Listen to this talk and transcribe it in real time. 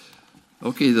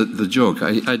Okay, the joke.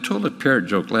 I told a parrot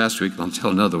joke last week, and I'll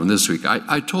tell another one this week.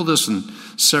 I told this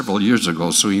several years ago,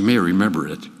 so you may remember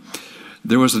it.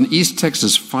 There was an East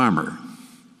Texas farmer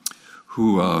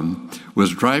who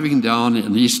was driving down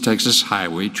an East Texas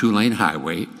highway, 2-lane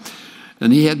highway,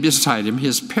 and he had beside him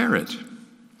his parrot.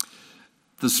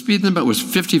 The speed limit was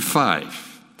 55.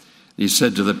 He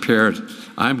said to the parrot,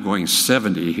 "I'm going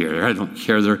 70 here. I don't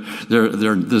care.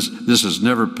 This is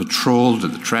never patrolled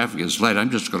and the traffic is light. I'm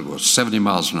just going to go 70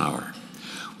 miles an hour."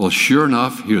 Well, sure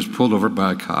enough, he was pulled over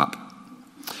by a cop.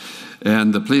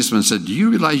 And the policeman said, "Do you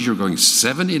realize you're going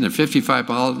 70 in a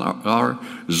 55-mile-an-hour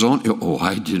zone?" "Oh,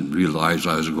 I didn't realize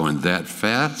I was going that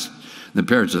fast." The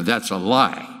parrot said, "That's a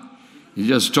lie. He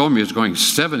just told me it's going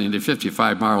 70 in a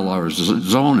 55-mile-an-hour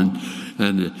zone,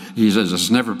 and he says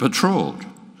it's never patrolled."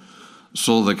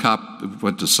 So the cop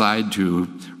went aside to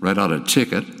write out a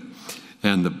ticket,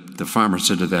 and the farmer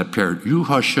said to that parrot, "You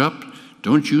hush up,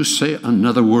 don't you say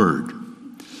another word."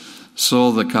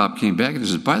 So the cop came back and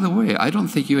said, "By the way, I don't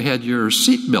think you had your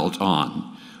seatbelt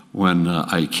on when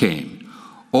I came."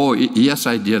 "Oh, yes,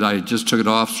 I did. I just took it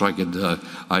off so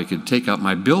I could take out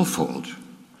my billfold."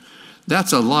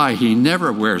 "That's a lie. He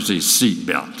never wears his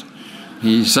seatbelt.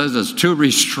 He says it's too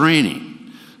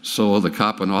restraining." So the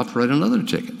cop went off to write another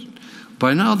ticket.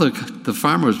 By now, the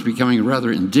farmer was becoming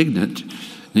rather indignant, and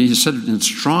he said in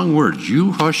strong words,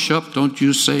 "You hush up, don't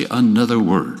you say another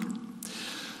word."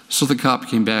 So the cop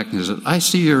came back and he said, "I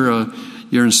see your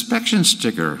inspection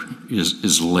sticker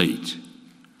is late."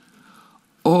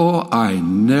 "Oh, I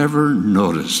never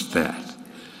noticed that."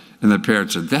 And the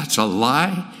parrot said, "That's a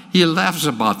lie." He laughs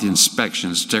about the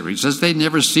inspection sticker. He says, "They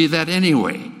never see that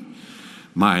anyway."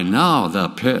 Now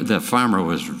the farmer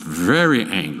was very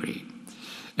angry.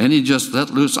 And he just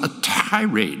let loose a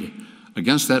tirade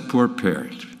against that poor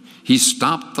parrot. He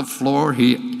stomped the floor,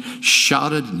 he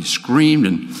shouted and he screamed,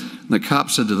 and the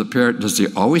cop said to the parrot, "Does he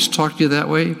always talk to you that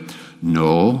way?"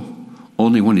 "No,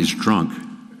 only when he's drunk."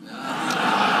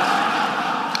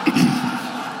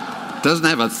 Doesn't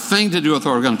have a thing to do with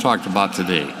what we're going to talk about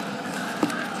today.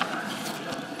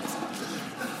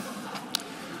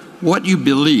 What you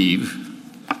believe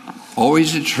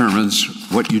always determines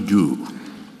what you do.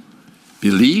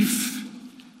 Belief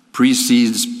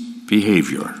precedes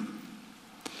behavior.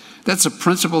 That's a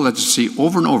principle that you see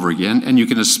over and over again, and you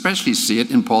can especially see it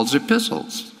in Paul's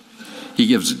epistles. He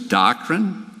gives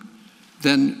doctrine,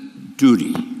 then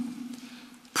duty.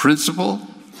 Principle,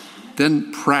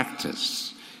 then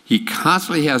practice. He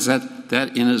constantly has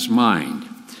that in his mind.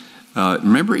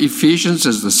 Remember, Ephesians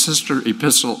is the sister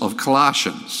epistle of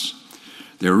Colossians.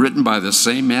 They're written by the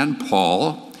same man,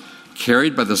 Paul,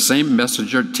 carried by the same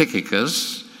messenger,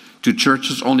 Tychicus, to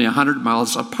churches only 100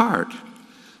 miles apart.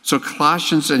 So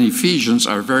Colossians and Ephesians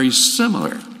are very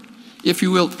similar. If you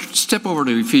will, step over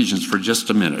to Ephesians for just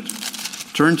a minute.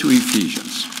 Turn to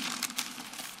Ephesians.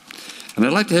 And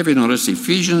I'd like to have you notice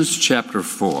Ephesians chapter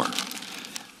 4.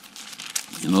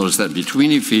 You notice that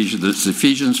between Ephesians, there's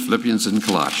Ephesians, Philippians, and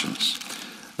Colossians.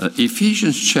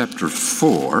 Ephesians chapter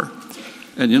 4,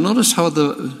 and you notice how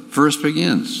the verse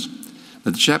begins.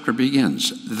 The chapter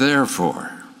begins,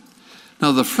 "Therefore."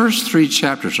 Now, the first 3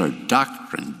 chapters are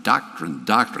doctrine, doctrine,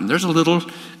 doctrine. There's a little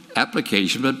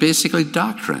application, but basically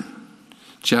doctrine.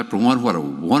 Chapter 1, what a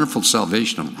wonderful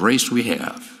salvation of grace we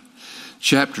have.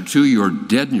 Chapter 2, you're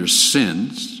dead in your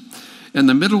sins. And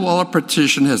the middle wall of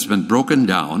partition has been broken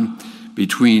down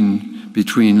between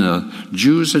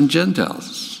Jews and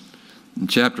Gentiles. And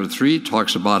chapter 3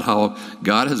 talks about how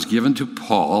God has given to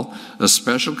Paul a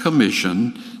special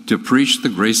commission to preach the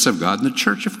grace of God in the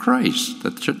church of Christ,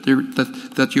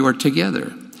 that you are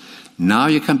together. Now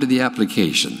you come to the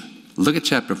application. Look at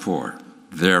chapter 4.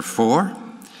 "Therefore,"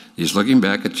 he's looking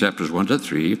back at chapters 1 to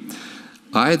 3,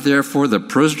 "I, therefore, the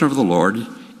prisoner of the Lord,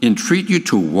 entreat you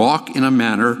to walk in a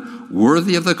manner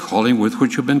worthy of the calling with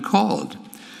which you've been called,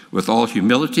 with all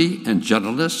humility and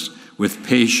gentleness, with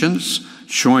patience,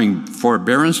 showing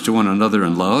forbearance to one another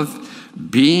in love,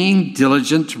 being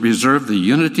diligent to preserve the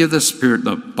unity of the Spirit in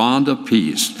the bond of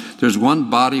peace." There's one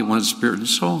body, one Spirit, and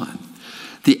so on.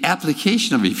 The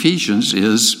application of Ephesians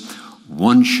is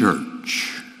one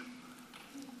church,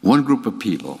 one group of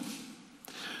people.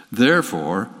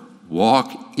 Therefore,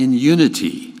 walk in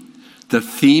unity. The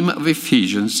theme of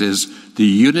Ephesians is the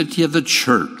unity of the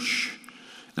church,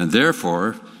 and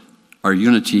therefore our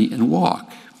unity in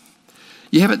walk.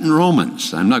 You have it in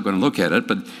Romans. I'm not going to look at it,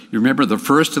 but you remember the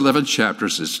first 11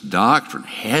 chapters is doctrine,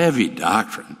 heavy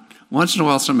doctrine. Once in a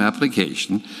while some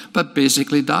application, but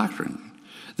basically doctrine.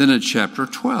 Then in chapter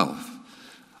 12,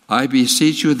 "I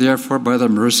beseech you therefore by the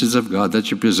mercies of God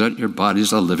that you present your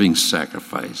bodies a living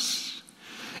sacrifice."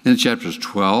 In chapters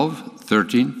 12,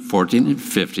 13, 14, and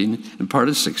 15, and part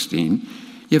of 16,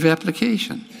 you have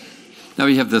application. Now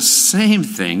you have the same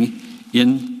thing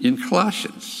in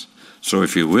Colossians. So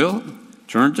if you will,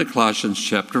 turn to Colossians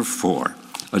chapter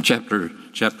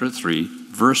 3,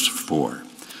 verse 4.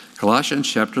 Colossians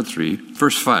chapter 3,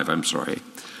 verse 5, I'm sorry.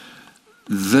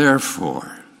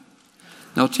 Therefore.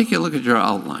 Now take a look at your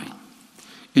outline.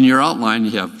 In your outline,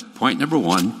 you have point number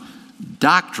 1,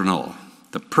 doctrinal,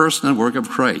 the person and work of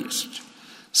Christ.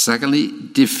 Secondly,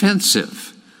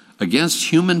 defensive,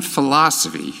 against human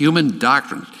philosophy, human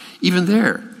doctrine. Even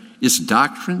there, it's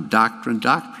doctrine, doctrine,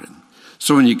 doctrine.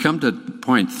 So when you come to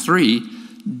point 3,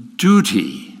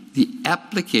 duty, the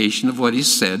application of what he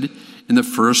said in the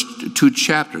first 2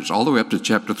 chapters, all the way up to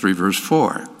chapter 3, verse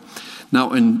 4.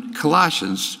 Now in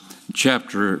Colossians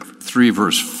chapter 3,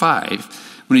 verse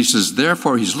 5, when he says,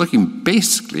 therefore, he's looking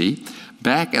basically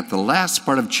back at the last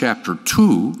part of chapter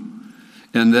 2,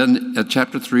 and then at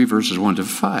chapter 3, verses 1 to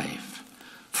 5.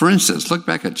 For instance, look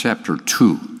back at chapter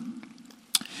 2.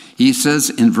 He says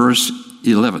in verse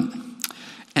 11,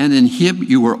 and in him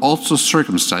you were also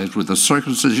circumcised with a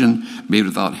circumcision made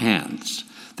without hands.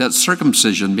 That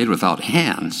circumcision made without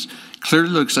hands clearly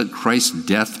looks at Christ's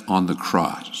death on the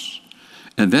cross.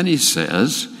 And then he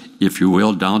says, if you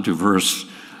will, down to verse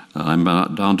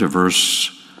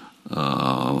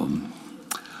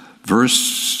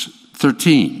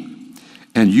 13.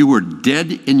 And you were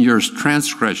dead in your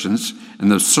transgressions and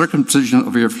the circumcision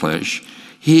of your flesh.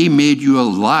 He made you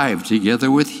alive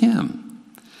together with him.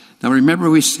 Now remember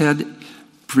we said,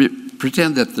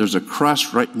 pretend that there's a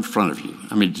cross right in front of you.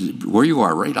 I mean, where you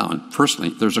are right on, personally,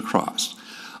 there's a cross.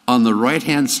 On the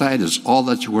right-hand side is all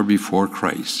that you were before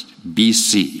Christ,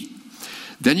 BC.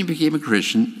 Then you became a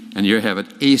Christian, and you have it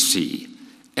AC,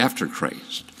 after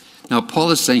Christ. Now,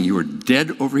 Paul is saying you were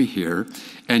dead over here,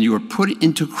 and you were put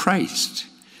into Christ.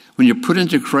 When you're put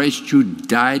into Christ, you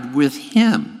died with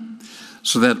him.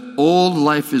 So that old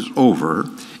life is over,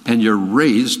 and you're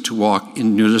raised to walk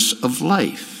in newness of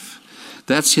life.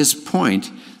 That's his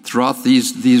point throughout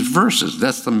these verses.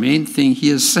 That's the main thing he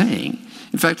is saying.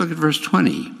 In fact, look at verse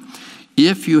 20.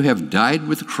 If you have died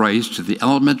with Christ to the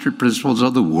elementary principles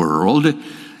of the world,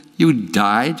 you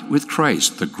died with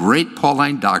Christ. The great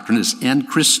Pauline doctrine is en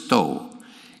Christo,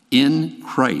 in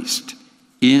Christ,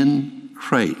 in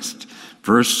Christ.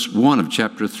 Verse 1 of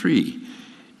chapter 3.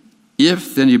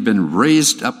 If then you've been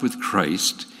raised up with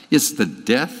Christ, it's the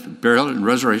death, burial, and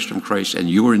resurrection of Christ, and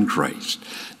you are in Christ.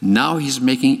 Now he's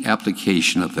making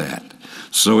application of that.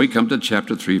 So we come to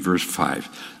chapter 3, verse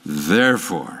 5.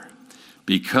 Therefore,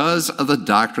 because of the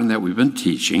doctrine that we've been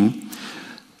teaching,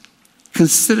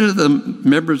 consider the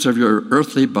members of your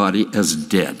earthly body as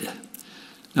dead.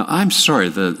 Now, I'm sorry,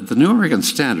 the New American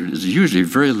Standard is usually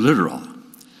very literal,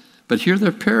 but here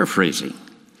they're paraphrasing.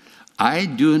 I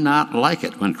do not like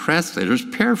it when translators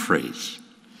paraphrase.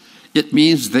 It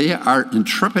means they are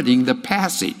interpreting the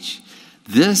passage.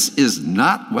 This is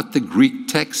not what the Greek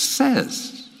text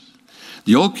says.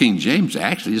 The Old King James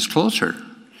actually is closer.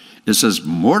 It says,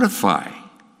 mortify.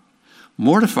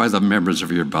 Mortify the members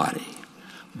of your body.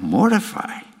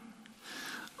 Mortify.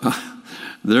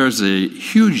 There's a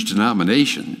huge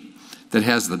denomination that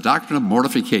has the doctrine of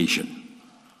mortification,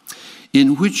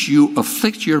 in which you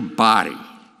afflict your body.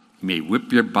 You may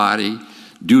whip your body,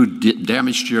 do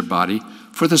damage to your body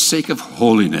for the sake of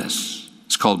holiness.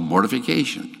 It's called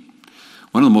mortification.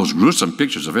 One of the most gruesome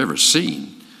pictures I've ever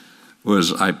seen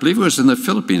was, I believe it was in the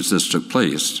Philippines this took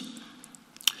place.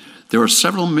 There were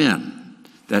several men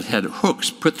that had hooks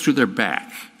put through their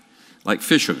back, like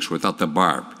fish hooks without the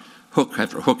barb, hook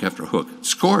after hook after hook,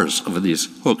 scores of these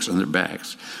hooks on their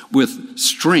backs, with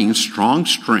strings, strong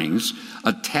strings,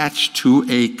 attached to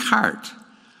a cart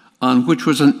on which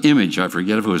was an image. I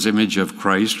forget if it was an image of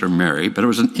Christ or Mary, but it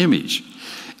was an image.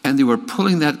 And they were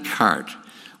pulling that cart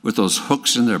with those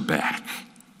hooks in their back.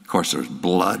 Of course, there was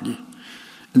blood.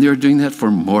 And they were doing that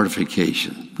for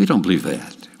mortification. We don't believe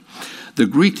that. The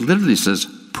Greek literally says,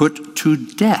 put to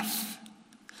death.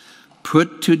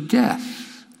 Put to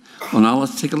death. Well, now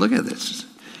let's take a look at this.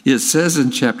 It says in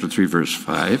chapter 3, verse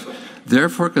 5,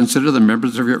 therefore consider the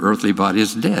members of your earthly body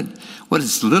as dead. What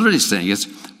it's literally saying is,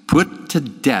 put to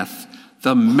death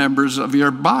the members of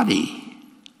your body.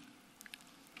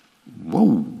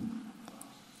 Whoa.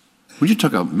 When you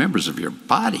talk about members of your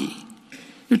body,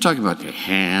 you're talking about your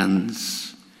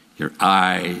hands, your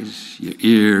eyes, your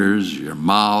ears, your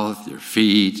mouth, your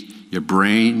feet, your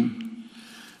brain.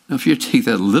 Now, if you take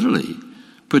that literally,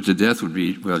 put to death would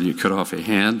be, well, you cut off a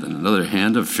hand and another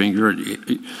hand, a finger.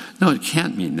 No, it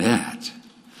can't mean that.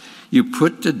 You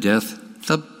put to death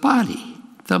the body,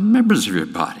 the members of your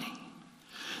body.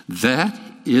 That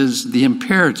is the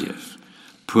imperative.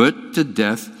 Put to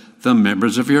death the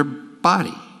members of your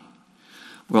body.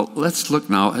 Well, let's look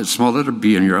now at small letter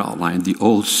B in your outline, the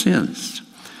old sins.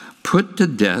 Put to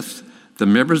death the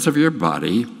members of your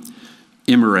body: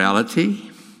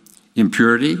 immorality,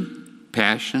 impurity,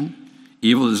 passion,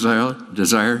 evil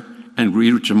desire, and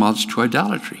greed, which amounts to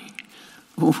idolatry.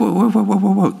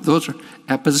 Whoa. Those are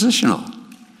appositional.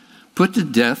 Put to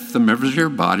death the members of your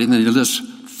body, and then you list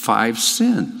 5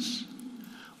 sins.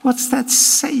 What's that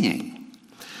saying?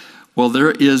 Well,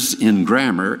 there is in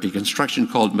grammar a construction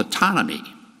called metonymy.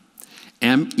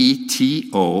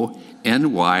 metonymy.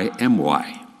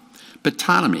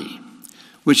 Metonymy,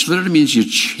 which literally means you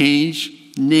change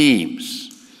names.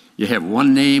 You have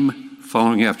one name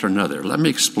following after another. Let me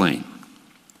explain.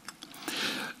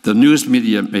 The news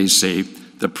media may say,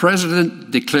 the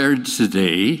president declared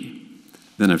today,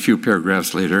 then a few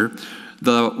paragraphs later,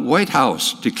 the White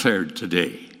House declared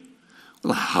today.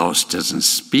 Well, the House doesn't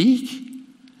speak.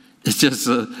 It's just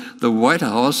the White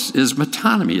House is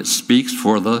metonymy. It speaks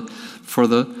for the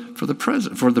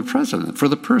president, for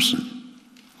the person.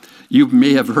 You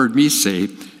may have heard me say,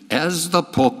 as the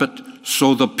pulpit,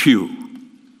 so the pew.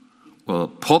 Well,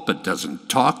 the pulpit doesn't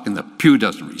talk and the pew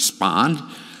doesn't respond.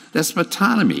 That's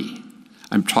metonymy.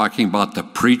 I'm talking about the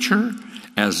preacher.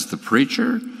 As the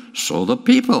preacher, so the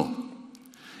people.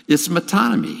 It's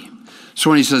metonymy. So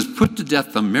when he says, put to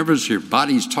death the members of your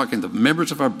body, he's talking the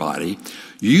members of our body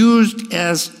used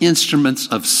as instruments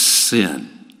of sin.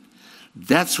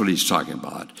 That's what he's talking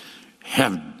about.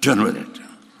 Have done with it.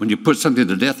 When you put something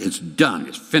to death, it's done.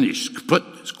 It's finished.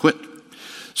 It's quit.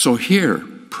 So here,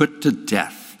 put to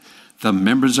death the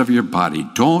members of your body.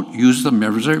 Don't use the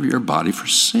members of your body for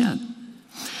sin.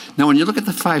 Now, when you look at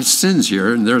the 5 sins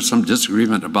here, and there's some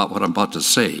disagreement about what I'm about to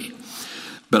say,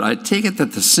 but I take it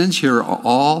that the sins here are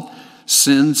all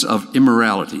sins of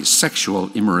immorality,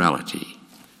 sexual immorality.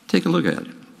 Take a look at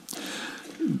it.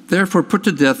 Therefore, put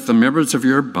to death the members of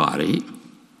your body.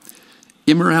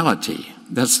 Immorality,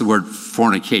 that's the word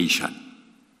fornication.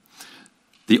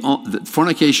 The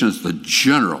fornication is the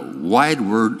general, wide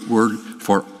word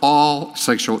for all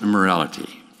sexual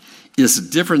immorality. It's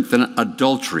different than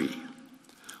adultery.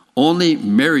 Only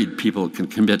married people can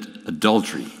commit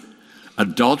adultery.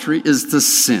 Adultery is the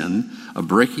sin of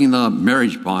breaking the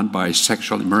marriage bond by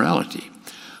sexual immorality.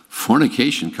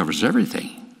 Fornication covers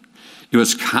everything. It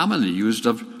was commonly used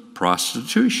of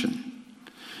prostitution.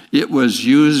 It was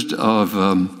used of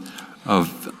a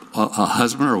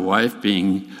husband or wife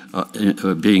being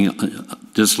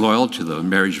disloyal to the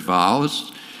marriage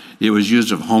vows. It was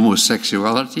used of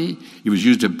homosexuality. It was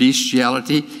used of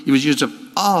bestiality. It was used of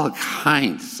all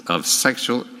kinds of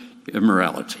sexual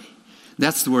immorality.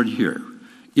 That's the word here,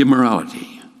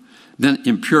 immorality. Then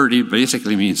impurity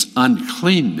basically means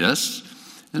uncleanness,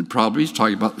 and probably he's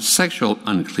talking about sexual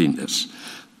uncleanness.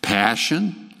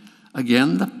 Passion,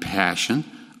 again, the passion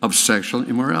of sexual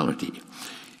immorality.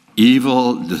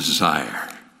 Evil desire,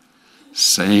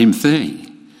 same thing.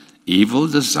 Evil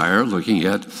desire looking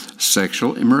at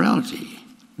sexual immorality.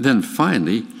 Then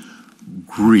finally,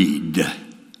 greed.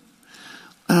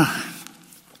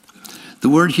 The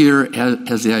word here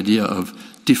has the idea of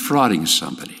defrauding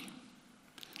somebody,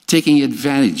 taking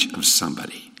advantage of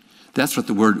somebody. That's what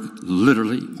the word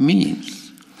literally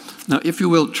means. Now, if you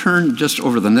will, turn just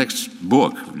over the next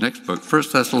book, 1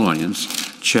 Thessalonians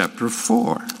chapter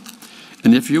 4.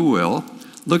 And if you will,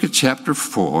 look at chapter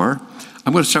 4.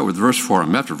 I'm going to start with verse 4.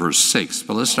 I'm after verse 6,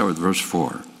 but let's start with verse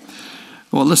 4.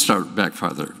 Well, let's start back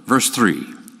farther. Verse 3.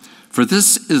 For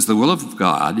this is the will of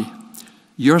God,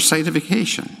 your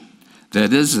sanctification.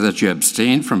 That is, that you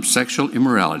abstain from sexual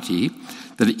immorality,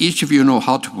 that each of you know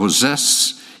how to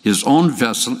possess his own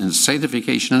vessel in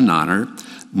sanctification and honor,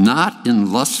 not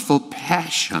in lustful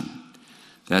passion.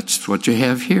 That's what you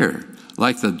have here.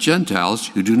 Like the Gentiles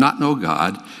who do not know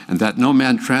God, and that no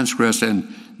man transgress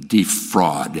and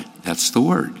defraud. That's the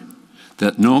word.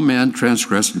 That no man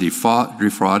transgress and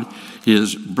defraud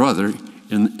his brother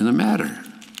in the matter.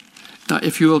 Now,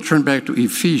 if you will turn back to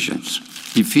Ephesians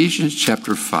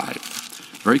chapter 5.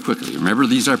 Very quickly. Remember,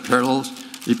 these are parallel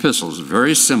epistles,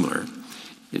 very similar.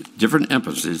 Different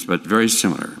emphases, but very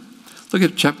similar. Look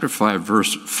at chapter 5,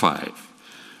 verse 5.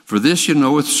 For this you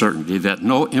know with certainty that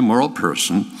no immoral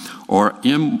person or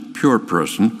impure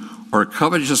person or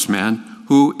covetous man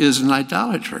who is an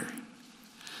idolater.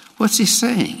 What's he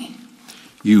saying?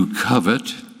 You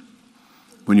covet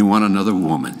when you want another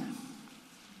woman.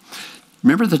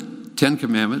 Remember the 10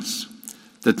 Commandments?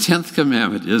 The 10th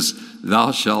commandment is,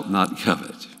 thou shalt not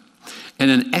covet.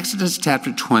 And in Exodus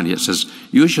chapter 20, it says,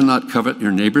 you shall not covet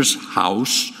your neighbor's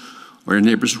house or your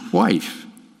neighbor's wife.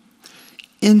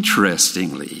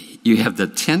 Interestingly, you have the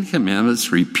Ten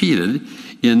Commandments repeated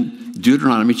in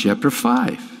Deuteronomy chapter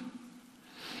 5.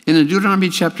 And in Deuteronomy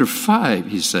chapter 5,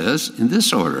 he says, in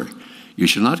this order, you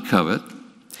shall not covet.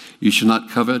 You shall not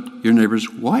covet your neighbor's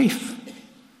wife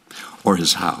or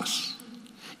his house.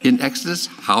 In Exodus,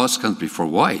 house comes before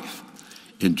wife.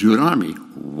 In Deuteronomy,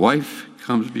 wife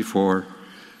comes before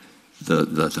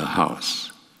the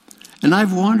house. And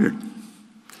I've wondered.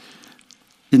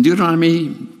 In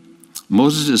Deuteronomy,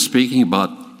 Moses is speaking about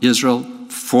Israel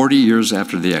 40 years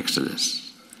after the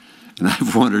Exodus. And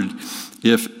I've wondered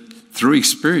if, through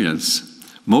experience,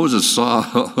 Moses saw,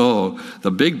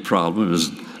 the big problem is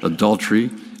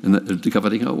adultery and the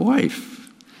coveting a wife.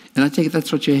 And I take it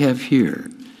that's what you have here.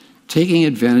 Taking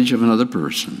advantage of another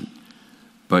person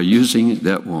by using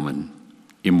that woman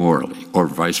immorally, or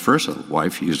vice versa,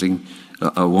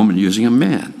 a woman using a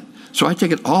man. So I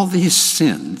take it all these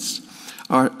sins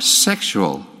are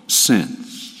sexual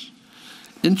sins.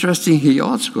 Interesting, he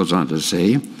also goes on to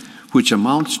say, which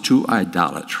amounts to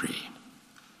idolatry.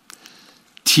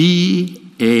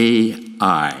 T-A-I,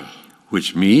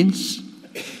 which means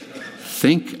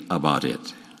think about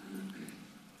it.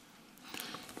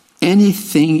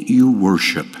 Anything you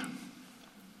worship,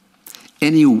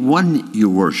 anyone you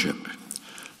worship,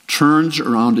 turns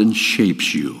around and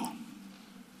shapes you.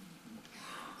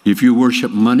 If you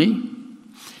worship money,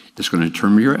 it's going to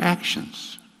determine your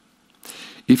actions.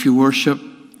 If you worship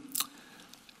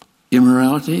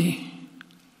immorality,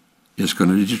 it's going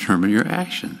to determine your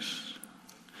actions.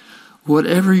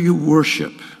 Whatever you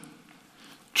worship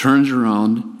turns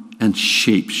around and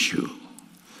shapes you.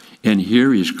 And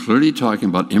here he's clearly talking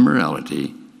about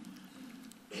immorality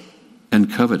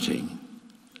and coveting.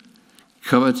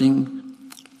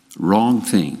 Coveting wrong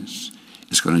things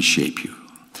is going to shape you.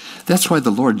 That's why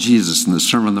the Lord Jesus in the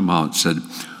Sermon on the Mount said,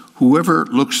 whoever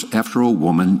looks after a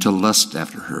woman to lust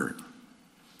after her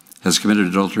has committed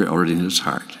adultery already in his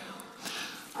heart.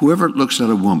 Whoever looks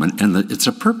at a woman, and it's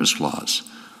a purpose clause,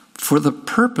 for the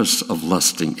purpose of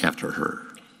lusting after her.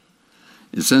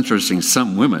 It's interesting,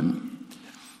 some women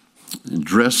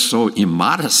dress so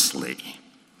immodestly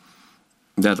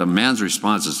that a man's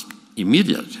response is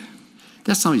immediate.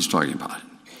 That's not what he's talking about.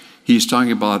 He's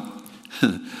talking about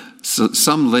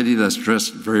some lady that's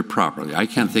dressed very properly. I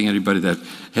can't think of anybody that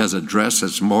has a dress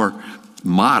that's more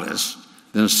modest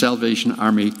than a Salvation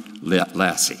Army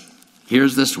lassie.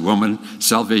 Here's this woman,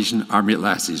 Salvation Army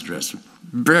lassie's dressed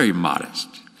very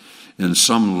modest. And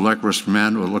some leprous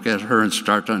man will look at her and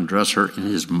start to undress her in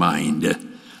his mind.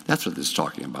 That's what this is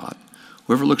talking about.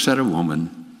 Whoever looks at a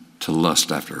woman to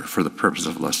lust after her, for the purpose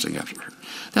of lusting after her.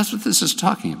 That's what this is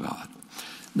talking about.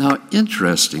 Now,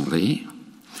 interestingly,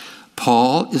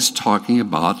 Paul is talking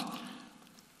about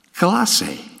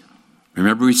Colossae.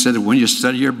 Remember we said that when you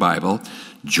study your Bible,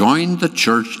 join the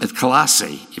church at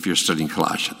Colossae if you're studying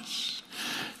Colossians.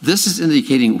 This is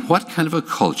indicating what kind of a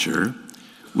culture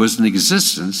was in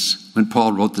existence when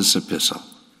Paul wrote this epistle.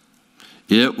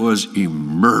 It was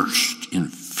immersed in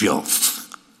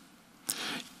filth.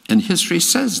 And history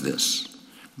says this.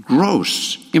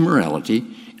 Gross immorality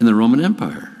in the Roman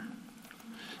Empire.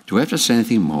 Do I have to say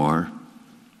anything more?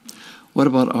 What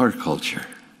about our culture?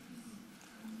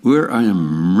 We're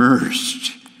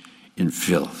immersed in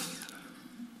filth.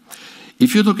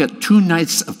 If you look at 2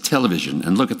 nights of television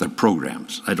and look at their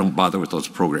programs, I don't bother with those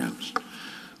programs,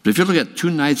 but if you look at 2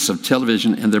 nights of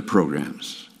television and their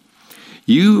programs,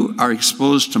 you are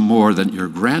exposed to more than your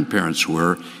grandparents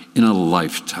were in a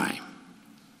lifetime.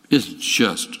 It's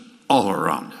just all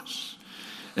around us.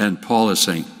 And Paul is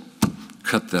saying,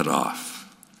 cut that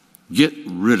off. Get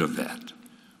rid of that.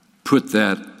 Put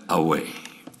that away.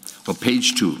 Well,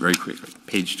 page 2, very quickly.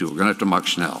 Page 2. We're going to have to mark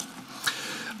Schnell.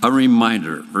 A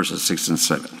reminder, verses 6 and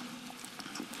 7.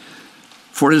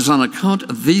 For it is on account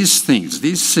of these things,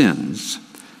 these sins,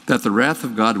 that the wrath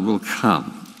of God will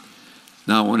come.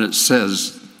 Now, when it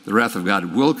says the wrath of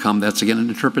God will come, that's again an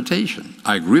interpretation.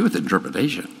 I agree with the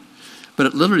interpretation. But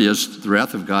it literally is the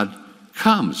wrath of God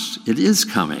comes. It is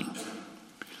coming.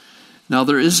 Now,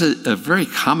 there is a very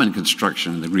common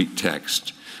construction in the Greek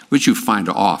text, which you find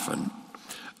often.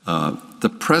 The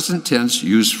present tense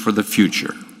used for the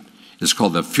future is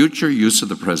called the future use of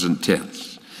the present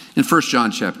tense. In 1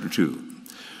 John chapter 2,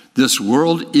 this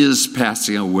world is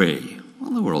passing away.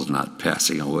 Well, the world's not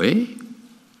passing away.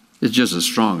 It's just as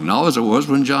strong now as it was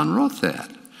when John wrote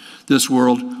that. This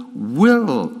world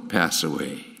will pass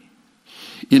away.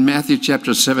 In Matthew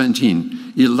chapter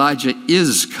 17, Elijah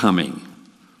is coming.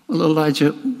 Well,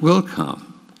 Elijah will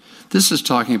come. This is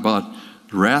talking about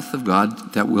the wrath of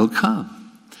God that will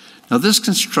come. Now, this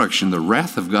construction, the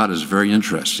wrath of God, is very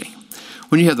interesting.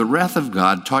 When you have the wrath of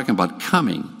God talking about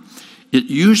coming, it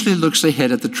usually looks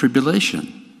ahead at the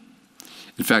tribulation.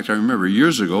 In fact, I remember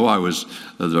years ago, I was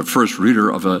the first reader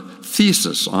of a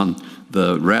thesis on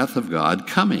the wrath of God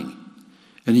coming.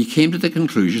 And he came to the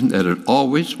conclusion that it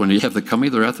always, when you have the coming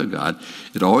of the wrath of God,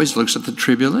 it always looks at the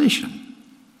tribulation.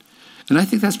 And I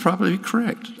think that's probably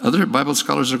correct. Other Bible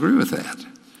scholars agree with that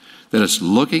it's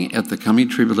looking at the coming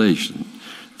tribulation.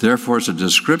 Therefore, it's a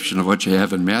description of what you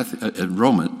have in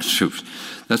Romans.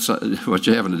 That's what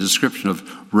you have in a description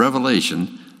of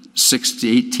Revelation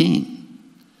 6-18.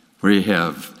 Where you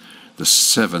have the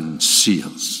 7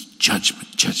 seals,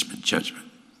 judgment, judgment, judgment.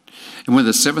 And when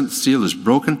the 7th seal is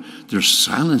broken, there's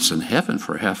silence in heaven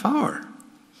for a half hour.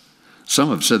 Some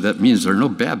have said that means there are no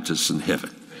Baptists in heaven.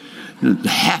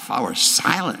 Half-hour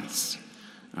silence.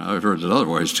 I've heard it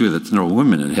otherwise, too, that there are no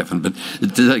women in heaven, but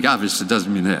it obviously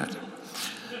doesn't mean that.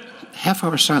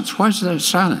 Half-hour silence. Why is there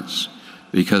silence?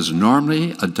 Because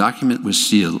normally a document was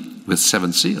sealed with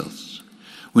 7 seals.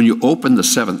 When you open the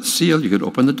 7th seal, you could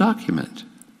open the document.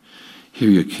 Here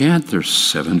you can't. There's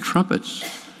 7 trumpets.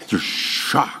 There's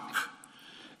shock,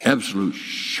 absolute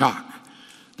shock.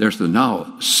 There's the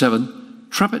now 7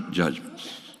 trumpet judgments.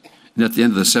 And at the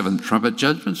end of the 7 trumpet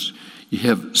judgments, you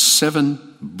have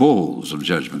 7 bowls of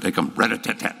judgment. They come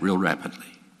rat-a-tat-tat real rapidly.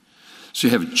 So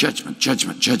you have judgment,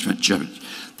 judgment, judgment, judgment.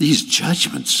 These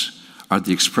judgments are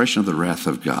the expression of the wrath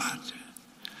of God.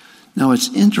 Now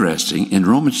it's interesting, in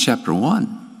Romans chapter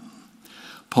 1,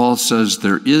 Paul says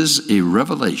there is a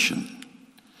revelation.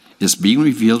 It's being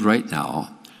revealed right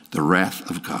now, the wrath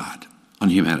of God on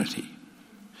humanity.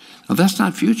 Now that's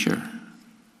not future.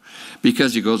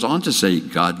 Because he goes on to say,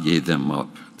 God gave them up.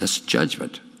 That's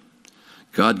judgment.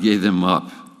 God gave them up.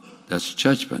 That's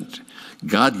judgment.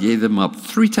 God gave them up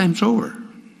 3 times over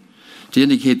to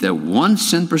indicate that one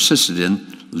sin persisted in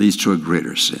leads to a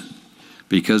greater sin.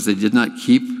 Because they did not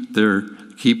keep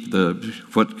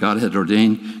what God had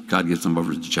ordained, God gives them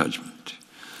over to judgment.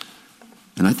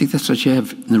 And I think that's what you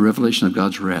have in the revelation of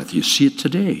God's wrath. You see it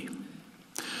today.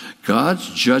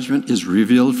 God's judgment is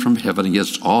revealed from heaven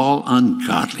against all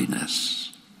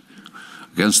ungodliness,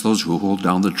 against those who hold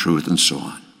down the truth and so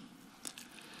on.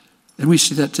 And we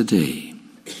see that today.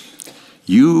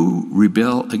 You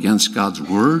rebel against God's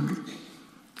word,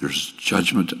 there's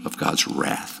judgment of God's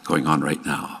wrath going on right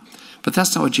now. But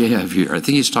that's not what you have here. I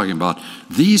think he's talking about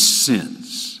these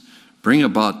sins bring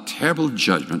about terrible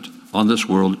judgment on this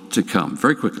world to come.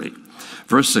 Very quickly.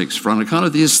 Verse 6, for on account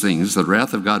of these things, the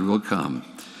wrath of God will come.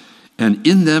 And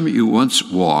in them you once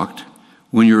walked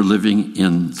when you're living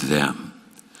in them.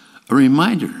 A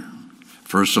reminder,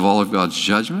 first of all, of God's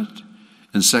judgment.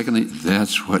 And secondly,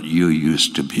 that's what you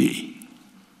used to be.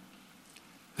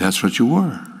 That's what you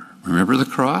were. Remember the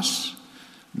cross?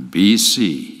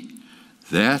 BC.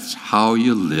 That's how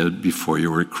you lived before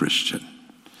you were a Christian.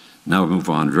 Now we move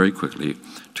on very quickly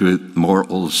to more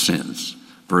old sins.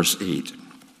 Verse 8.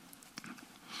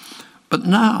 But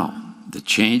now, the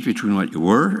change between what you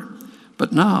were,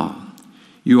 but now,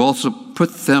 you also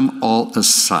put them all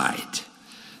aside.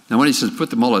 Now when he says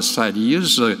put them all aside, he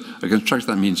uses a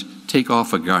construction that means take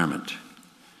off a garment.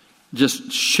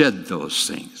 Just shed those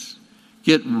things.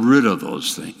 Get rid of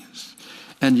those things.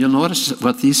 And you'll notice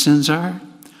what these sins are?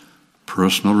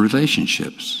 Personal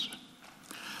relationships.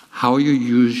 How you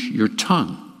use your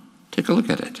tongue. Take a look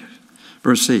at it.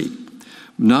 Verse 8.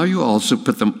 Now you also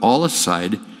put them all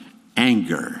aside,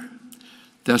 anger.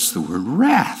 That's the word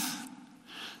wrath.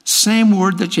 Same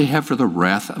word that you have for the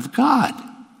wrath of God.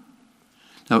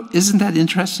 Now, isn't that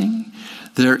interesting?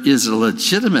 There is a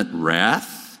legitimate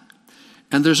wrath,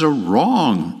 and there's a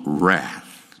wrong wrath.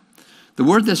 The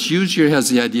word that's used here has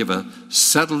the idea of a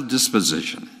settled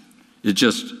disposition. It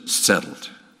just settled.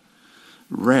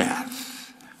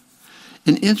 Wrath.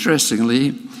 And interestingly,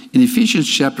 in Ephesians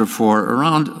chapter 4,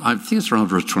 I think it's around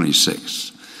verse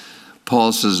 26,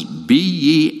 Paul says, be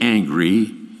ye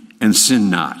angry and sin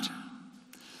not.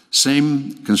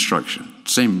 Same construction,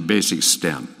 same basic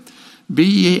stem. Be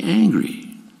ye angry.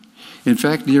 In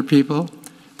fact, dear people,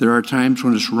 there are times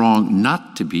when it's wrong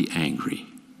not to be angry.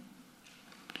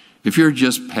 If you're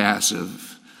just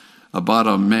passive about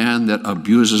a man that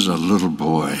abuses a little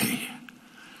boy,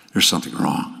 there's something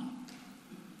wrong.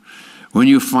 When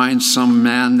you find some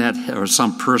man or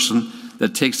some person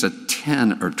that takes a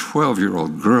 10 or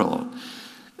 12-year-old girl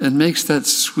and makes that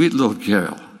sweet little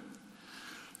girl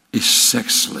a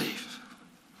sex slave,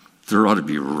 there ought to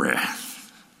be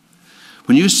wrath.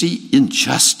 When you see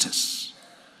injustice,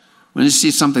 when you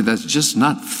see something that's just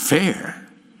not fair,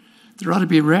 there ought to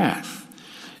be wrath.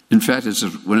 In fact,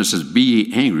 when it says be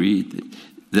ye angry,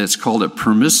 that's called a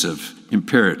permissive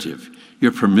imperative.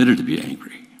 You're permitted to be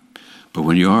angry. But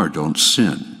when you are, don't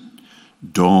sin.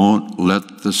 Don't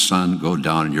let the sun go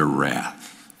down in your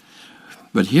wrath.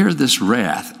 But here, this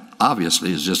wrath,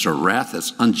 obviously, is just a wrath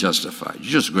that's unjustified.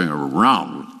 You're just going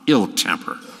around with ill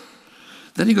temper.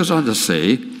 Then he goes on to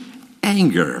say,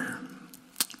 anger.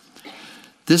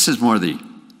 This is more the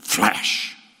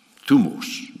flash,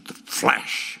 thumos, the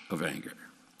flash of anger.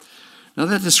 Now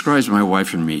that describes my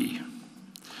wife and me.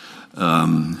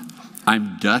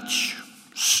 I'm Dutch,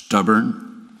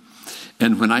 stubborn,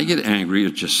 and when I get angry,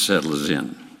 it just settles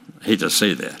in. I hate to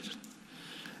say that.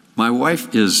 My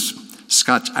wife is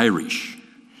Scotch-Irish,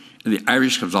 and the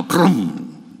Irish comes out,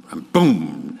 boom, and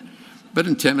boom, but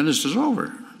in 10 minutes it's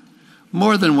over.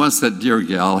 More than once that dear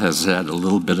gal has had a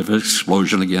little bit of an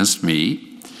explosion against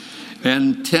me,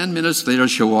 and 10 minutes later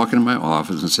she'll walk into my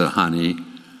office and say, honey,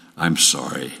 I'm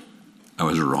sorry, I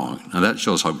was wrong. Now that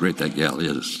shows how great that gal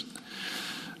is.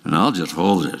 And I'll just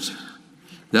hold it.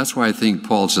 That's why I think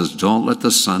Paul says, don't let the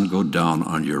sun go down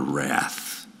on your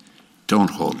wrath.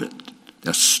 Don't hold it.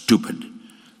 That's stupid.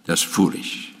 That's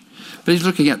foolish. But he's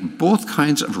looking at both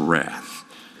kinds of wrath.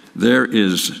 There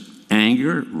is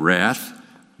anger, wrath,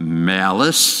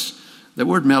 malice. The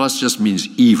word malice just means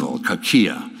evil,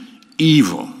 kakia,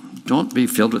 evil. Don't be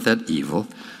filled with that evil.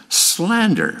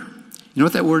 Slander. You know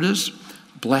what that word is?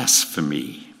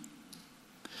 Blasphemy.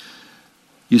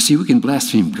 You see, we can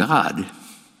blaspheme God,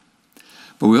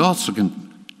 but we also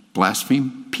can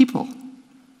blaspheme people.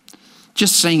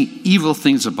 Just saying evil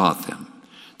things about them.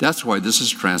 That's why this is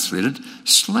translated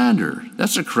slander.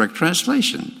 That's a correct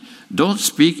translation. Don't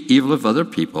speak evil of other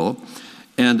people,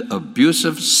 and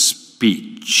abusive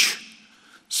speech.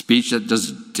 Speech that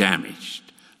does damage.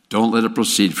 Don't let it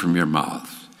proceed from your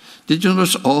mouth. Did you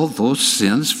notice all those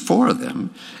sins? 4 of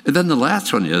them. And then the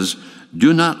last one is,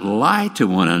 do not lie to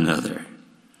one another.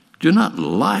 Do not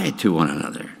lie to one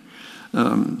another.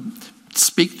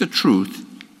 Speak the truth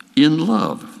in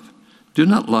love. Do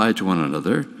not lie to one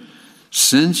another,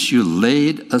 since you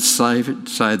laid aside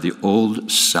the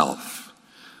old self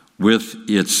with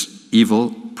its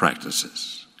evil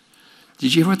practices.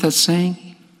 Did you hear what that's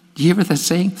saying? Do you hear what that's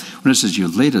saying? When it says you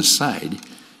laid aside,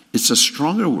 it's a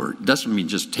stronger word. It doesn't mean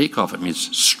just take off. It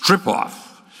means strip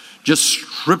off. Just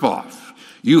strip off.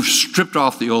 You've stripped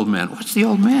off the old man. What's the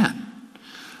old man?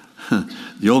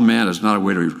 The old man is not a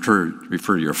way to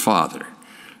refer to your father.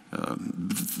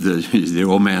 The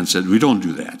old man said, we don't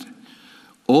do that.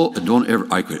 Oh, don't ever,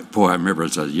 I remember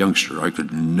as a youngster, I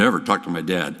could never talk to my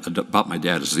dad about my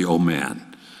dad as the old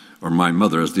man, or my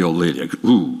mother as the old lady.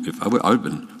 I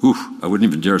wouldn't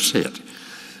even dare say it.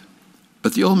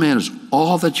 But the old man is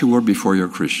all that you were before you're a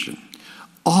Christian,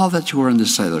 all that you were on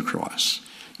this side of the cross.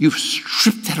 You've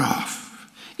stripped that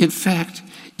off. In fact,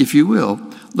 if you will,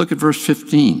 look at verse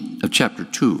 15 of chapter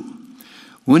 2.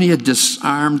 When he had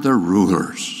disarmed the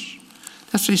rulers.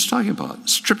 That's what he's talking about,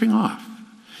 stripping off.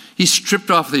 He stripped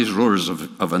off these rulers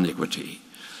of iniquity.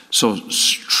 So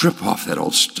strip off that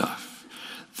old stuff.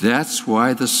 That's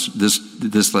why this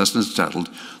lesson is titled,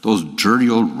 Those Dirty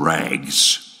Old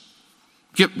Rags.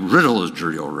 Get rid of those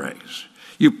dirty old rags.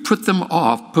 You put them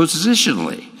off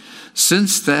positionally.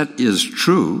 Since that is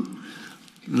true,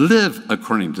 live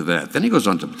according to that. Then he goes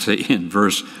on to say in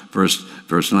verse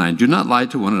 9, do not lie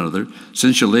to one another,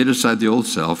 since you laid aside the old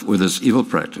self with its evil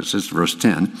practices, verse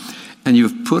 10, and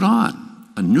you've put on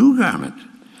a new garment.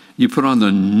 You put on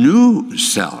the new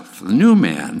self, the new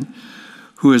man,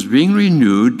 who is being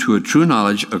renewed to a true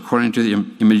knowledge according to the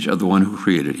image of the one who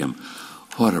created him.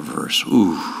 What a verse.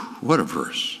 Ooh, what a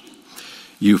verse.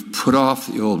 You've put off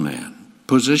the old man,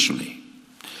 positionally,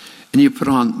 and you put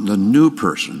on the new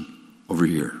person over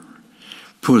here.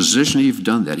 Positionally, you've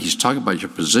done that. He's talking about your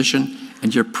position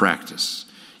and your practice.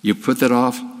 You put that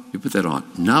off, you put that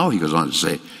on. Now he goes on to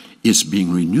say, it's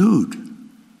being renewed.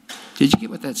 Did you get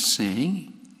what that's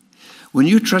saying? When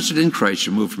you trusted in Christ,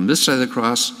 you moved from this side of the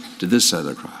cross to this side of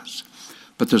the cross.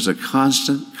 But there's a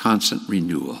constant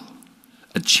renewal,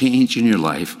 a change in your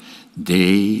life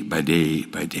day by day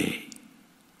by day.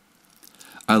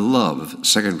 I love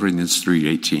 2 Corinthians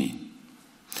 3:18.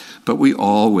 But we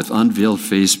all, with unveiled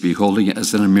face, beholding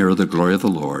as in a mirror the glory of the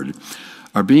Lord,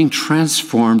 are being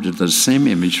transformed into the same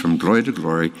image from glory to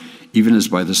glory, even as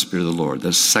by the Spirit of the Lord.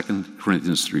 That's 2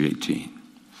 Corinthians 3:18.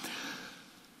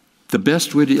 The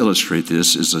best way to illustrate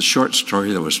this is a short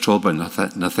story that was told by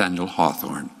Nathaniel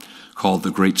Hawthorne called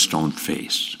The Great Stone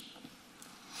Face.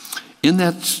 In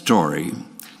that story,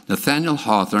 Nathaniel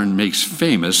Hawthorne makes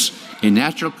famous a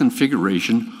natural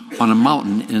configuration on a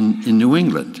mountain in New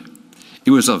England.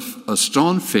 It was a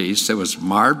stone face that was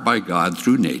marred by God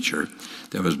through nature,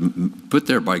 that was put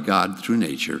there by God through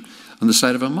nature on the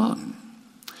side of a mountain.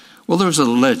 Well, there was a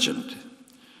legend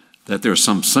that there are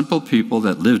some simple people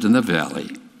that lived in the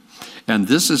valley. And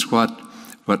this is what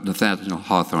Nathaniel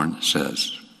Hawthorne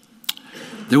says.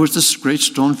 There was this great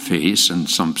stone face and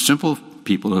some simple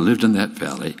people who lived in that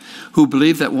valley who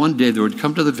believed that one day there would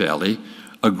come to the valley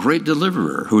a great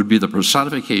deliverer who would be the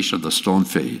personification of the stone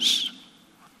face.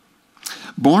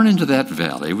 Born into that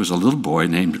valley was a little boy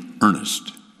named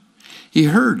Ernest. He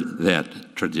heard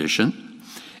that tradition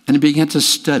and he began to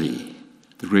study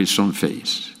the great stone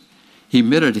face. He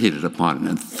meditated upon it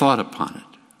and thought upon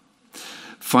it.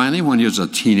 Finally, when he was a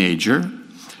teenager,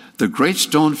 the great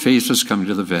stone face was coming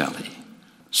to the valley.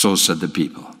 So said the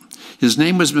people. His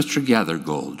name was Mr.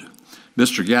 Gathergold.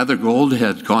 Mr. Gathergold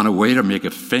had gone away to make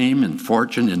a fame and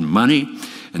fortune and money,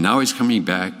 and now he's coming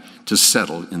back to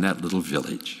settle in that little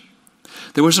village.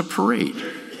 There was a parade,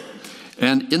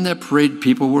 and in that parade,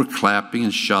 people were clapping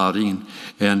and shouting,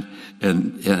 and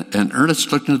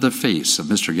Ernest looked into the face of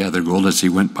Mr. Gathergold as he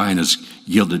went by in his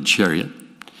gilded chariot,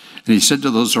 and he said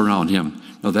to those around him,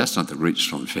 "No, that's not the great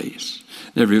stone face."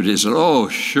 And everybody said, "Oh,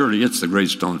 surely it's the great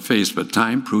stone face," but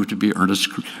time proved Ernest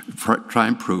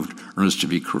to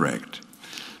be correct.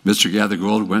 Mr.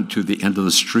 Gathergold went to the end of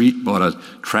the street, bought a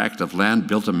tract of land,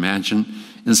 built a mansion,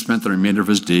 and spent the remainder of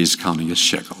his days counting his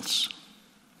shekels.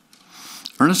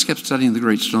 Ernest kept studying the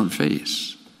great stone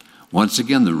face. Once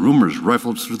again, the rumors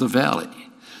rifled through the valley.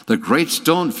 The great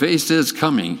stone face is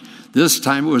coming. This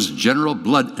time it was General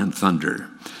Blood and Thunder.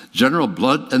 General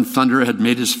Blood and Thunder had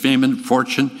made his fame and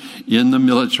fortune in the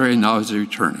military, and now he's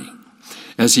returning.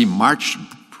 As he marched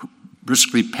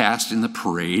briskly past in the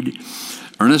parade,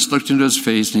 Ernest looked into his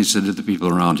face and he said to the people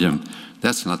around him,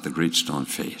 "That's not the great stone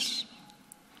face."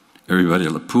 Everybody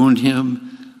lampooned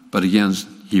him, but again,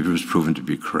 he was proven to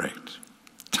be correct.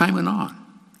 Time went on.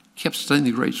 Kept studying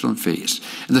the great stone face.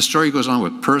 And the story goes on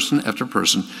with person after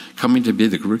person coming to be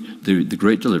the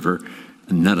great deliverer,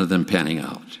 and none of them panning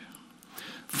out.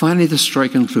 Finally, the story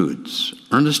concludes.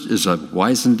 Ernest is a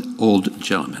wizened old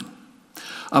gentleman.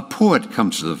 A poet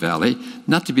comes to the valley,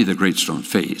 not to be the great stone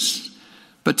face,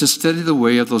 but to study the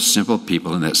way of those simple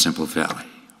people in that simple valley.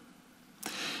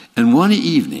 And one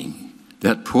evening,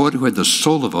 that poet who had the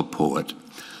soul of a poet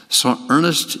saw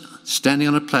Ernest standing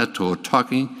on a plateau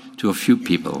talking to a few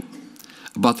people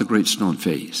about the great stone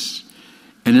face.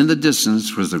 And in the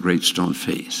distance was the great stone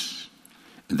face.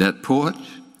 And that poet,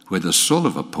 who had the soul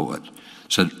of a poet,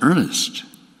 said, Ernest,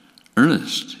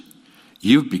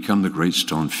 you've become the great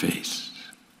stone face."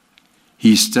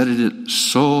 He studied it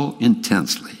so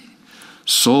intensely,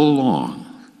 so long,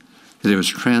 that he was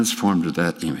transformed to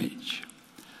that image.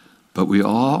 But we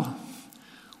all,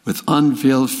 with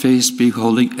unveiled face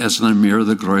beholding as in a mirror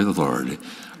the glory of the Lord,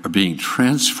 are being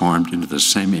transformed into the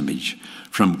same image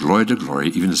from glory to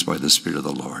glory, even as by the Spirit of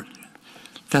the Lord.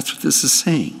 That's what this is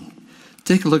saying.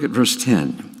 Take a look at verse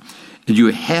 10. "And you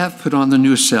have put on the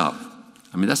new self."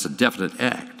 I mean, that's a definite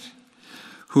act.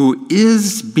 "Who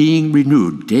is being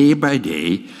renewed day by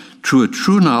day to a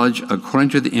true knowledge according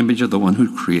to the image of the one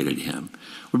who created him."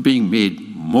 We're being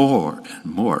made more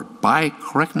and more, by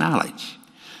correct knowledge,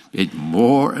 made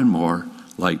more and more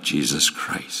like Jesus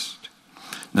Christ.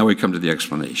 Now we come to the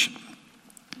explanation.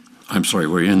 I'm sorry,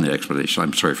 we're in the explanation.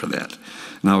 I'm sorry for that.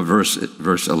 Now verse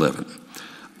 11.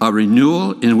 "A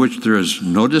renewal in which there is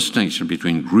no distinction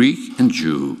between Greek and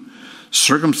Jew,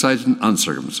 circumcised and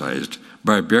uncircumcised,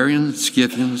 barbarian,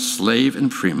 Scythian, slave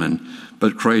and freeman,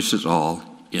 but Christ is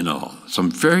all in all." Some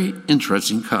very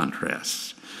interesting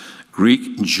contrasts.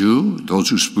 Greek and Jew, those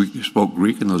who spoke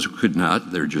Greek and those who could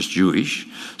not, they're just Jewish.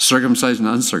 Circumcised and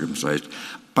uncircumcised.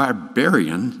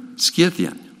 Barbarian,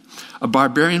 Scythian. A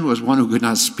barbarian was one who could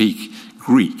not speak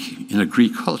Greek in a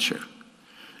Greek culture.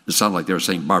 It sounded like they were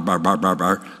saying bar, bar, bar, bar,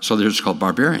 bar, so they're just called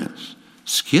barbarians.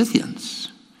 Scythians,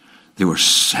 they were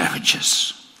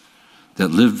savages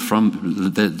that lived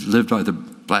by the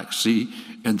Black Sea,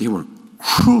 and they were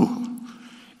cruel,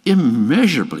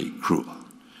 immeasurably cruel.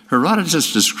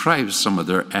 Herodotus describes some of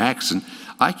their acts, and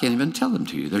I can't even tell them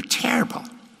to you. They're terrible.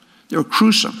 They were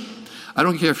gruesome. I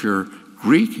don't care if you're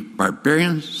Greek,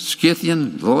 barbarian,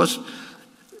 Scythian, lowest,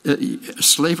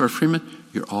 slave or freeman,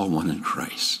 you're all one in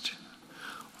Christ.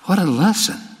 What a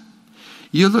lesson.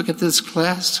 You look at this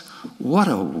class, what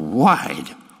a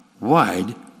wide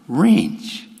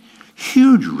range.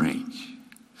 Huge range.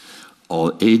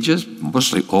 All ages,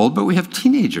 mostly old, but we have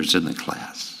teenagers in the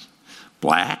class.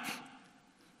 Black,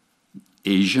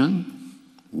 Asian,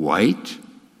 white.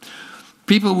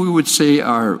 People we would say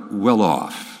are well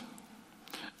off.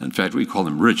 In fact, we call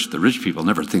them rich. The rich people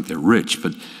never think they're rich,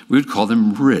 but we would call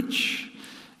them rich.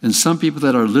 And some people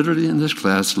that are literally in this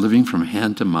class living from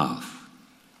hand to mouth.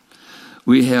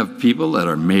 We have people that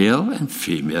are male and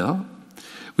female.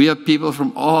 We have people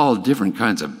from all different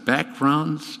kinds of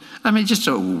backgrounds. I mean, just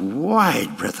a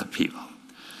wide breadth of people.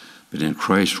 But in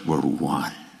Christ, we're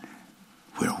one.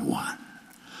 We're one.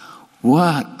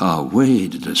 What a way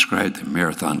to describe the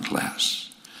marathon class.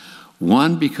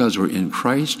 One, because we're in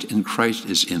Christ, and Christ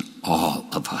is in all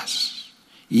of us.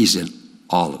 He's in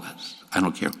all of us. I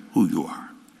don't care who you are.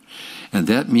 And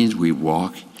that means we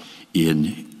walk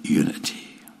in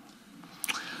unity.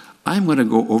 I'm going to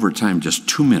go over time just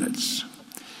 2 minutes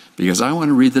because I want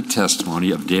to read the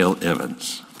testimony of Dale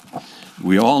Evans.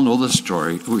 We all know the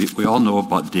story. We all know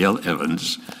about Dale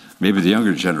Evans. Maybe the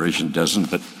younger generation doesn't,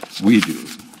 but we do.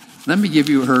 Let me give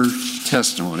you her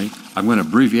testimony. I'm going to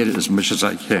abbreviate it as much as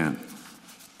I can.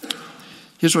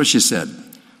 Here's what she said.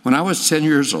 When I was 10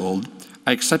 years old,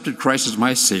 I accepted Christ as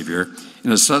my Savior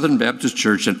in a Southern Baptist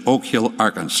church in Oak Hill,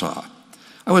 Arkansas.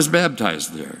 I was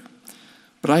baptized there,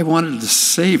 but I wanted a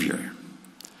Savior.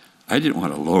 I didn't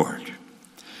want a Lord.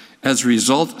 As a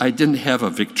result, I didn't have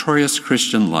a victorious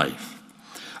Christian life.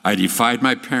 I defied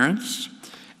my parents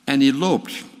and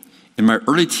eloped in my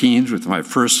early teens with my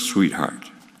first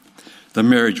sweetheart. The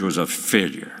marriage was a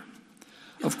failure.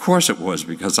 Of course it was,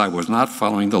 because I was not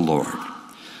following the Lord.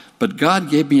 But God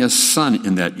gave me a son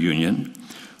in that union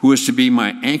who was to be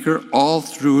my anchor all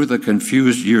through the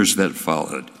confused years that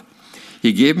followed.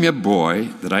 He gave me a boy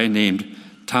that I named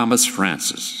Thomas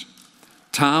Francis.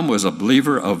 Tom was a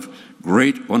believer of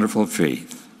great, wonderful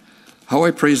faith. How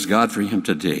I praise God for him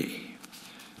today.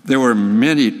 There were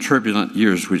many turbulent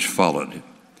years which followed.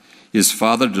 His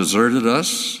father deserted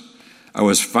us. I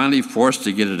was finally forced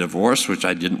to get a divorce, which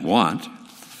I didn't want.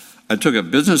 I took a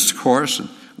business course and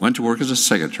went to work as a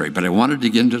secretary, but I wanted to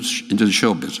get into the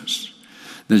show business.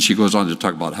 Then she goes on to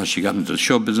talk about how she got into the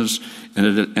show business and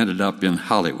it ended up in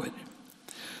Hollywood.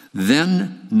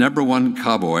 Then number one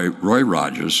cowboy Roy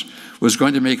Rogers was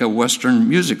going to make a Western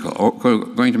musical, or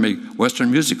going to make Western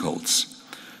musicals.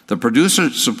 The producer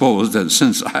supposed that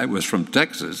since I was from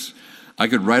Texas, I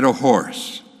could ride a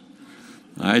horse.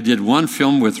 I did one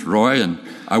film with Roy and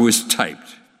I was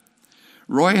typed.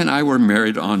 Roy and I were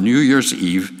married on New Year's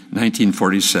Eve,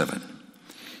 1947.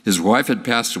 His wife had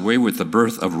passed away with the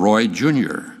birth of Roy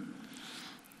Jr.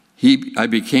 I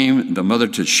became the mother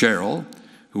to Cheryl,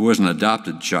 who was an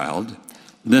adopted child,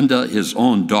 Linda, his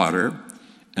own daughter,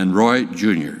 and Roy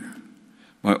Jr.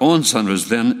 My own son was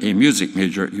then a music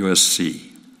major at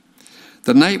USC.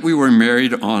 The night we were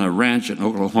married on a ranch in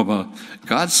Oklahoma,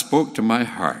 God spoke to my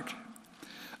heart.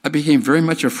 I became very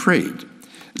much afraid,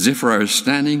 as if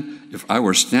I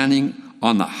were standing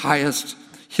on the highest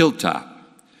hilltop,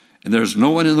 and there's no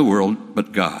one in the world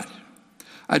but God.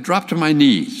 I dropped to my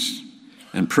knees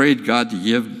and prayed God to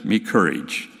give me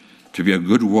courage to be a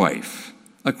good wife,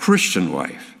 a Christian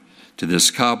wife, to this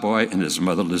cowboy and his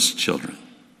motherless children.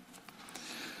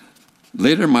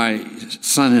 Later, my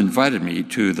son invited me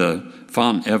to the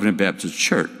Fountain Avenue Baptist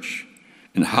Church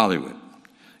in Hollywood.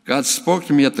 God spoke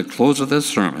to me at the close of the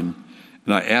sermon,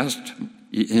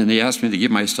 and he asked me to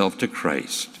give myself to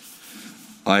Christ.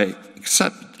 I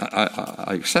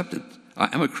accepted. I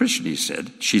am a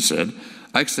Christian, she said.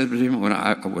 I accepted him when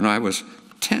I was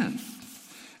 10.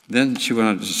 Then she went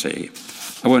on to say,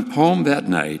 I went home that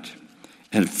night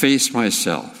and faced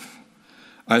myself.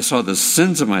 I saw the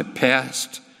sins of my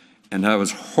past, and I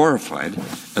was horrified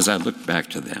as I looked back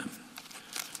to them.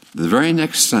 The very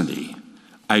next Sunday,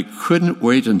 I couldn't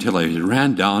wait until I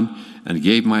ran down and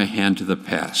gave my hand to the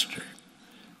pastor.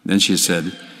 Then she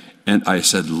said, and I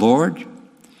said, Lord,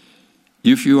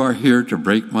 if you are here to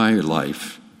break my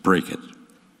life, break it,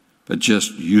 but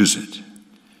just use it.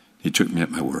 He took me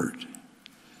at my word.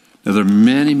 Now, there are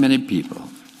many, many people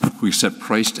who accept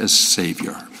Christ as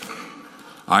Savior.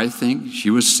 I think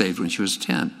she was saved when she was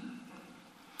 10.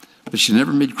 But she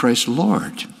never made Christ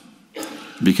Lord.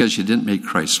 Because she didn't make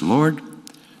Christ Lord,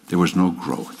 there was no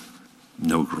growth.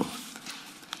 No growth.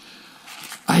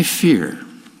 I fear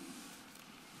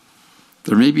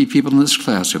there may be people in this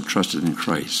class who have trusted in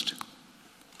Christ,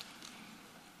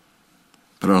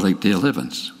 but are like Dale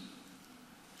Evans.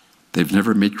 They've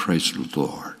never made Christ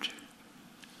Lord.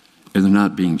 And they're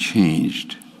not being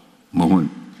changed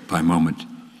moment by moment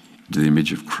into the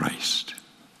image of Christ.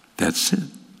 That's it.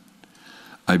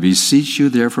 I beseech you,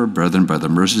 therefore, brethren, by the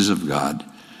mercies of God,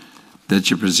 that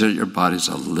you present your bodies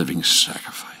a living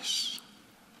sacrifice.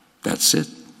 That's it.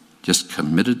 Just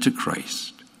committed to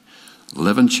Christ.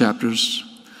 11 chapters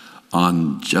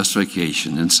on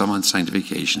justification and some on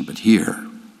sanctification, but here,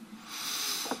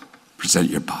 present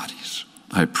your bodies.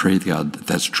 I pray to God that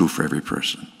that's true for every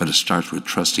person, but it starts with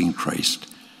trusting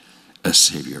Christ as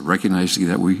Savior, recognizing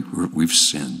that we've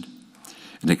sinned,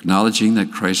 and acknowledging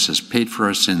that Christ has paid for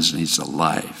our sins and He's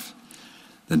alive,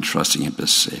 than trusting him to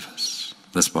save us.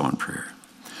 Let's bow in prayer.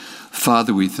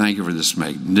 Father, we thank you for this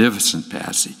magnificent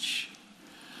passage.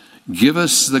 Give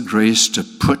us the grace to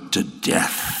put to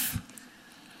death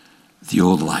the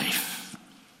old life,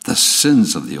 the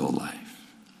sins of the old life,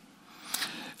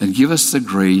 and give us the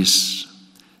grace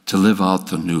to live out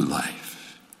the new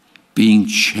life, being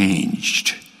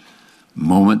changed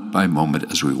moment by moment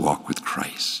as we walk with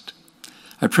Christ.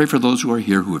 I pray for those who are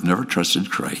here who have never trusted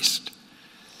Christ,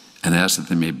 and ask that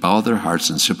they may bow their hearts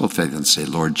in simple faith and say,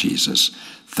 Lord Jesus,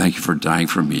 thank you for dying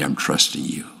for me. I'm trusting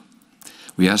you.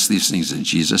 We ask these things in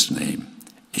Jesus' name.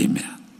 Amen.